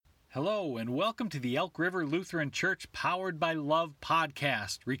Hello, and welcome to the Elk River Lutheran Church Powered by Love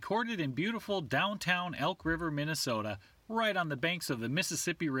podcast, recorded in beautiful downtown Elk River, Minnesota, right on the banks of the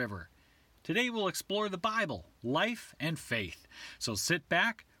Mississippi River. Today we'll explore the Bible, life, and faith. So sit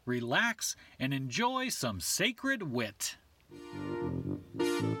back, relax, and enjoy some sacred wit.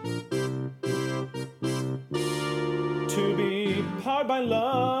 To be powered by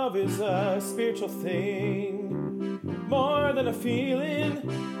love is a spiritual thing, more than a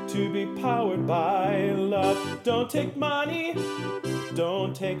feeling. To be powered by love. Don't take money,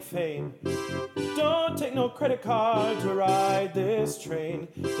 don't take fame, don't take no credit card to ride this train.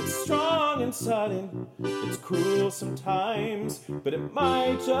 It's strong and sudden, it's cruel sometimes, but it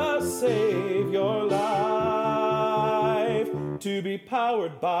might just save your life. To be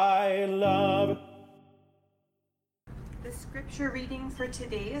powered by love. The scripture reading for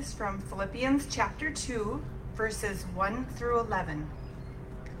today is from Philippians chapter 2, verses 1 through 11.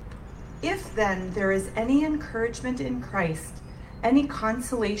 If then there is any encouragement in Christ, any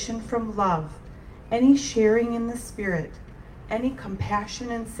consolation from love, any sharing in the Spirit, any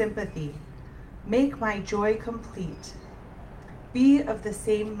compassion and sympathy, make my joy complete. Be of the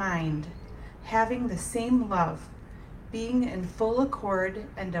same mind, having the same love, being in full accord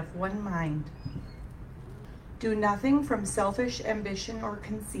and of one mind. Do nothing from selfish ambition or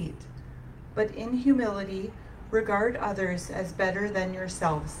conceit, but in humility regard others as better than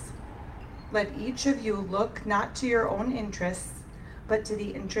yourselves. Let each of you look not to your own interests, but to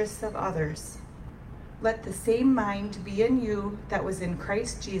the interests of others. Let the same mind be in you that was in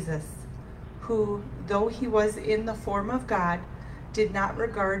Christ Jesus, who, though he was in the form of God, did not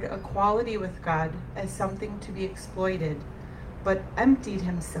regard equality with God as something to be exploited, but emptied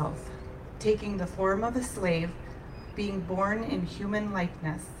himself, taking the form of a slave, being born in human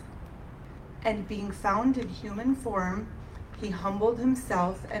likeness. And being found in human form, he humbled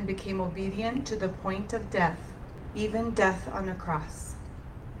himself and became obedient to the point of death, even death on a cross.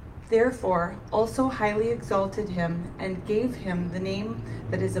 Therefore also highly exalted him and gave him the name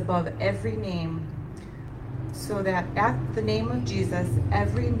that is above every name, so that at the name of Jesus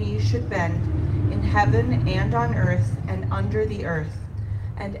every knee should bend, in heaven and on earth and under the earth,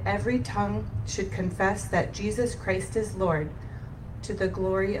 and every tongue should confess that Jesus Christ is Lord, to the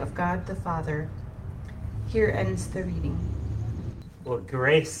glory of God the Father. Here ends the reading. Well,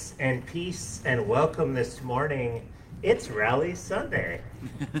 grace and peace and welcome this morning. It's Rally Sunday.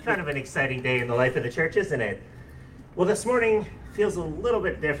 Kind of an exciting day in the life of the church, isn't it? Well, this morning feels a little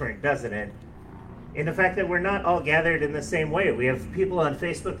bit different, doesn't it? In the fact that we're not all gathered in the same way. We have people on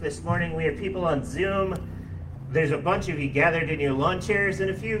Facebook this morning. We have people on Zoom. There's a bunch of you gathered in your lawn chairs and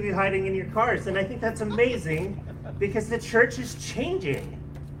a few of you hiding in your cars. And I think that's amazing because the church is changing,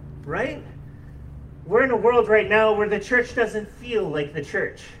 right? We're in a world right now where the church doesn't feel like the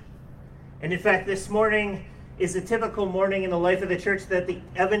church. And in fact, this morning is a typical morning in the life of the church that the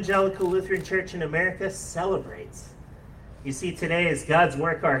Evangelical Lutheran Church in America celebrates. You see, today is God's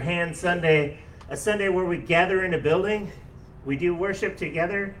Work Our Hands Sunday, a Sunday where we gather in a building, we do worship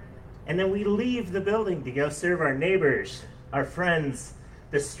together, and then we leave the building to go serve our neighbors, our friends,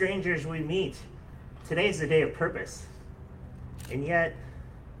 the strangers we meet. Today's a day of purpose. And yet,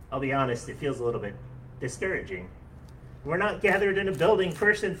 I'll be honest, it feels a little bit discouraging. We're not gathered in a building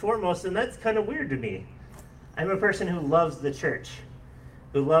first and foremost, and that's kind of weird to me. I'm a person who loves the church,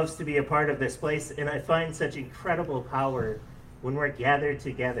 who loves to be a part of this place, and I find such incredible power when we're gathered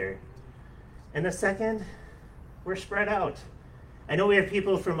together. And the second, we're spread out. I know we have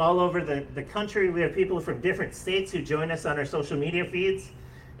people from all over the country. We have people from different states who join us on our social media feeds,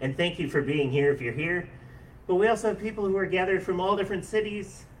 and thank you for being here if you're here. But we also have people who are gathered from all different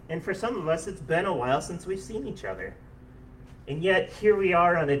cities, and for some of us, it's been a while since we've seen each other. And yet, here we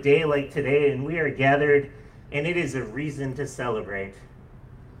are on a day like today, and we are gathered, and it is a reason to celebrate.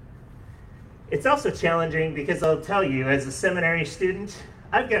 It's also challenging because I'll tell you, as a seminary student,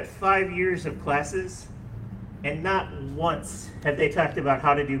 I've got 5 years of classes, and not once have they talked about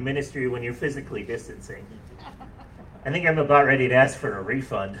how to do ministry when you're physically distancing. I think I'm about ready to ask for a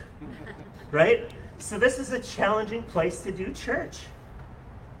refund, right? So this is a challenging place to do church.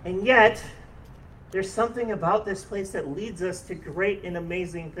 And yet, there's something about this place that leads us to great and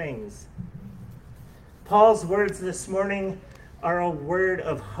amazing things. Paul's words this morning are a word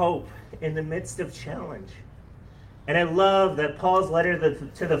of hope in the midst of challenge. And I love that Paul's letter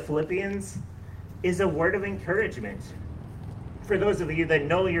to the Philippians is a word of encouragement. For those of you that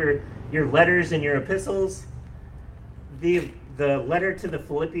know your letters and your epistles, the letter to the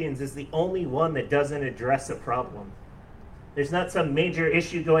Philippians is the only one that doesn't address a problem. There's not some major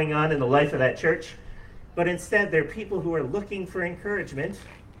issue going on in the life of that church, but instead they're people who are looking for encouragement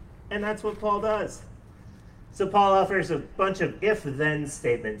And that's what Paul does. So Paul offers a bunch of if-then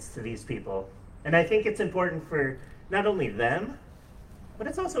statements to these people. And I think it's important for not only them, but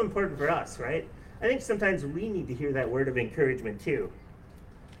it's also important for us, right? I think sometimes we need to hear that word of encouragement too.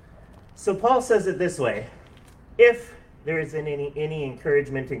 So Paul says it this way: if there is any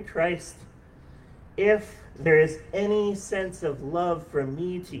encouragement in Christ, if there is any sense of love from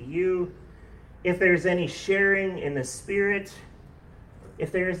me to you, if there's any sharing in the Spirit,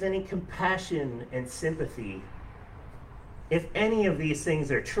 if there is any compassion and sympathy, if any of these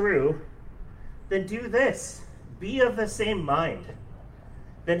things are true, then do this: be of the same mind,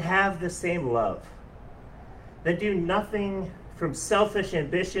 then have the same love, then do nothing from selfish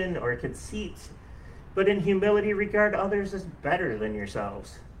ambition or conceit, but in humility regard others as better than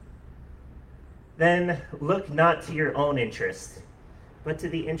yourselves. Then look not to your own interest, but to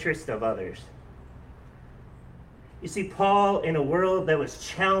the interest of others. You see, Paul, in a world that was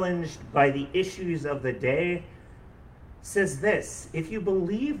challenged by the issues of the day, says this: if you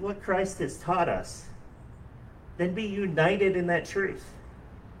believe what Christ has taught us, then be united in that truth.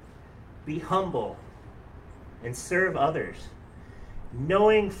 Be humble and serve others,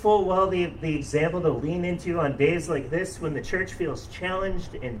 knowing full well the example to lean into on days like this when the church feels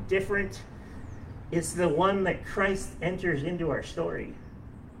challenged and different is the one that Christ enters into our story.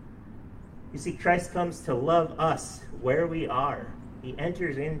 You see, Christ comes to love us where we are. He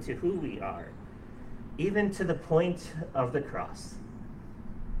enters into who we are, even to the point of the cross.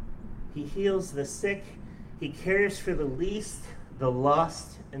 He heals the sick. He cares for the least, the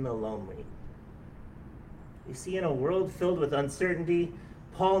lost, and the lonely. You see, in a world filled with uncertainty,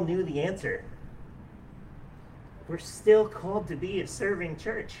 Paul knew the answer. We're still called to be a serving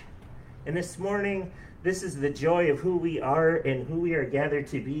church. And this morning, this is the joy of who we are and who we are gathered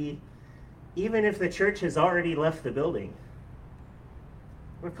to be, even if the church has already left the building.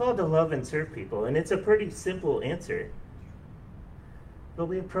 We're called to love and serve people, and it's a pretty simple answer. But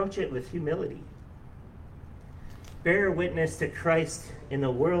we approach it with humility. Bear witness to Christ in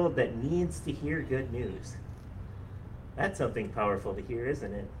a world that needs to hear good news. That's something powerful to hear,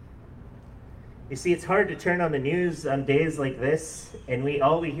 isn't it? You see, it's hard to turn on the news on days like this, and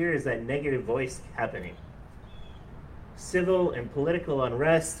all we hear is that negative voice happening. Civil and political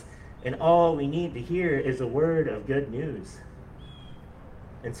unrest, and all we need to hear is a word of good news.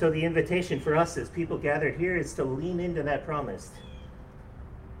 And so the invitation for us as people gathered here is to lean into that promise.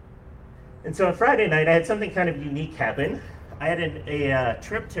 And so on Friday night, I had something kind of unique happen. I had a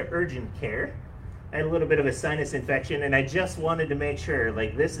trip to urgent care. I had a little bit of a sinus infection, and I just wanted to make sure,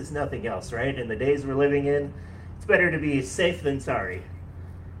 like, this is nothing else, right? In the days we're living in, it's better to be safe than sorry.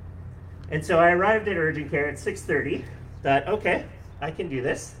 And so I arrived at urgent care at 6:30, thought, okay, I can do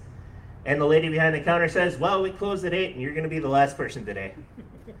this. And the lady behind the counter says, well, we close at 8, and you're going to be the last person today.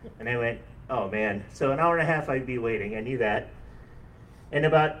 And I went, oh, man. So an hour and a half I'd be waiting. I knew that. And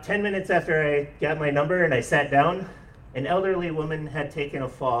about 10 minutes after I got my number and I sat down, an elderly woman had taken a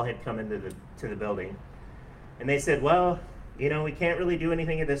fall, had come into the building. And they said, well, we can't really do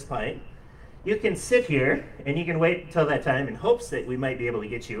anything at this point. You can sit here and you can wait until that time in hopes that we might be able to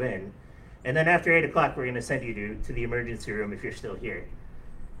get you in. And then after 8 o'clock, we're going to send you to the emergency room if you're still here.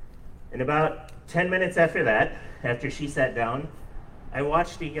 And about 10 minutes after that, after she sat down, I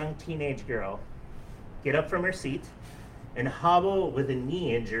watched a young teenage girl get up from her seat and hobble with a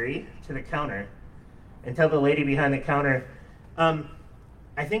knee injury to the counter and tell the lady behind the counter,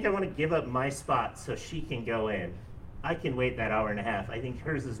 I think I want to give up my spot so she can go in. I can wait that hour and a half. I think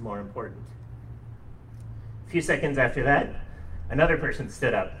hers is more important. A few seconds after that, another person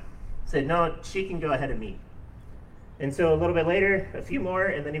stood up, said, no, she can go ahead of me. And so a little bit later, a few more,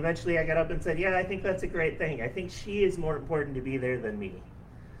 and then eventually I got up and said, yeah, I think that's a great thing. I think she is more important to be there than me.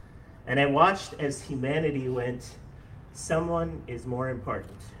 And I watched as humanity went, someone is more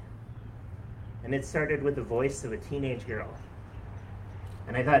important. And it started with the voice of a teenage girl.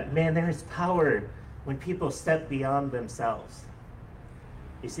 And I thought, man, there is power when people step beyond themselves.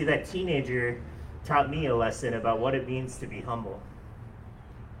 You see, that teenager taught me a lesson about what it means to be humble,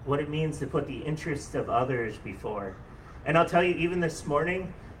 what it means to put the interests of others before. And I'll tell you, even this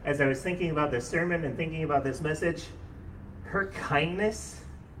morning, as I was thinking about this sermon and thinking about this message, her kindness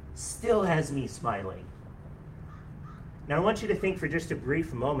still has me smiling. Now, I want you to think for just a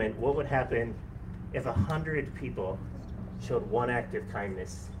brief moment what would happen if 100 people showed one act of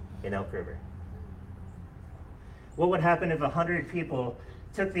kindness in Elk River. What would happen if 100 people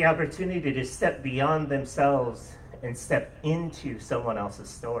took the opportunity to step beyond themselves and step into someone else's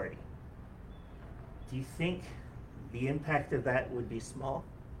story? Do you think the impact of that would be small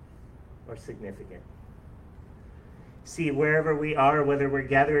or significant? See, wherever we are, whether we're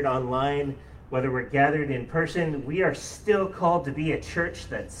gathered online, whether we're gathered in person, we are still called to be a church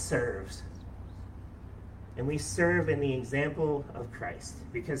that serves. And we serve in the example of Christ,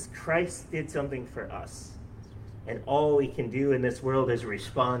 because Christ did something for us. And all we can do in this world is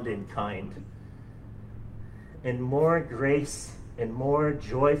respond in kind. And more grace and more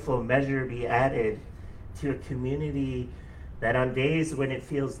joyful measure be added to a community that on days when it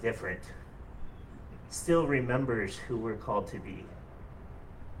feels different, still remembers who we're called to be.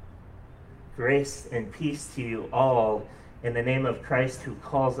 Grace and peace to you all in the name of Christ who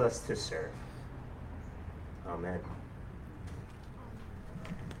calls us to serve. Amen.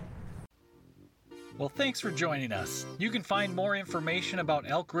 Well, thanks for joining us. You can find more information about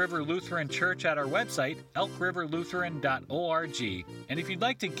Elk River Lutheran Church at our website, elkriverlutheran.org. And if you'd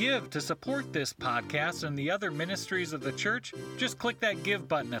like to give to support this podcast and the other ministries of the church, just click that Give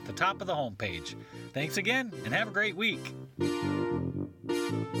button at the top of the homepage. Thanks again, and have a great week.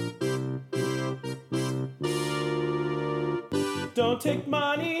 Don't take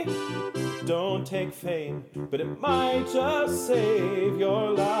money, don't take fame, but it might just save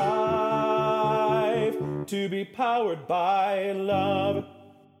your life to be powered by love.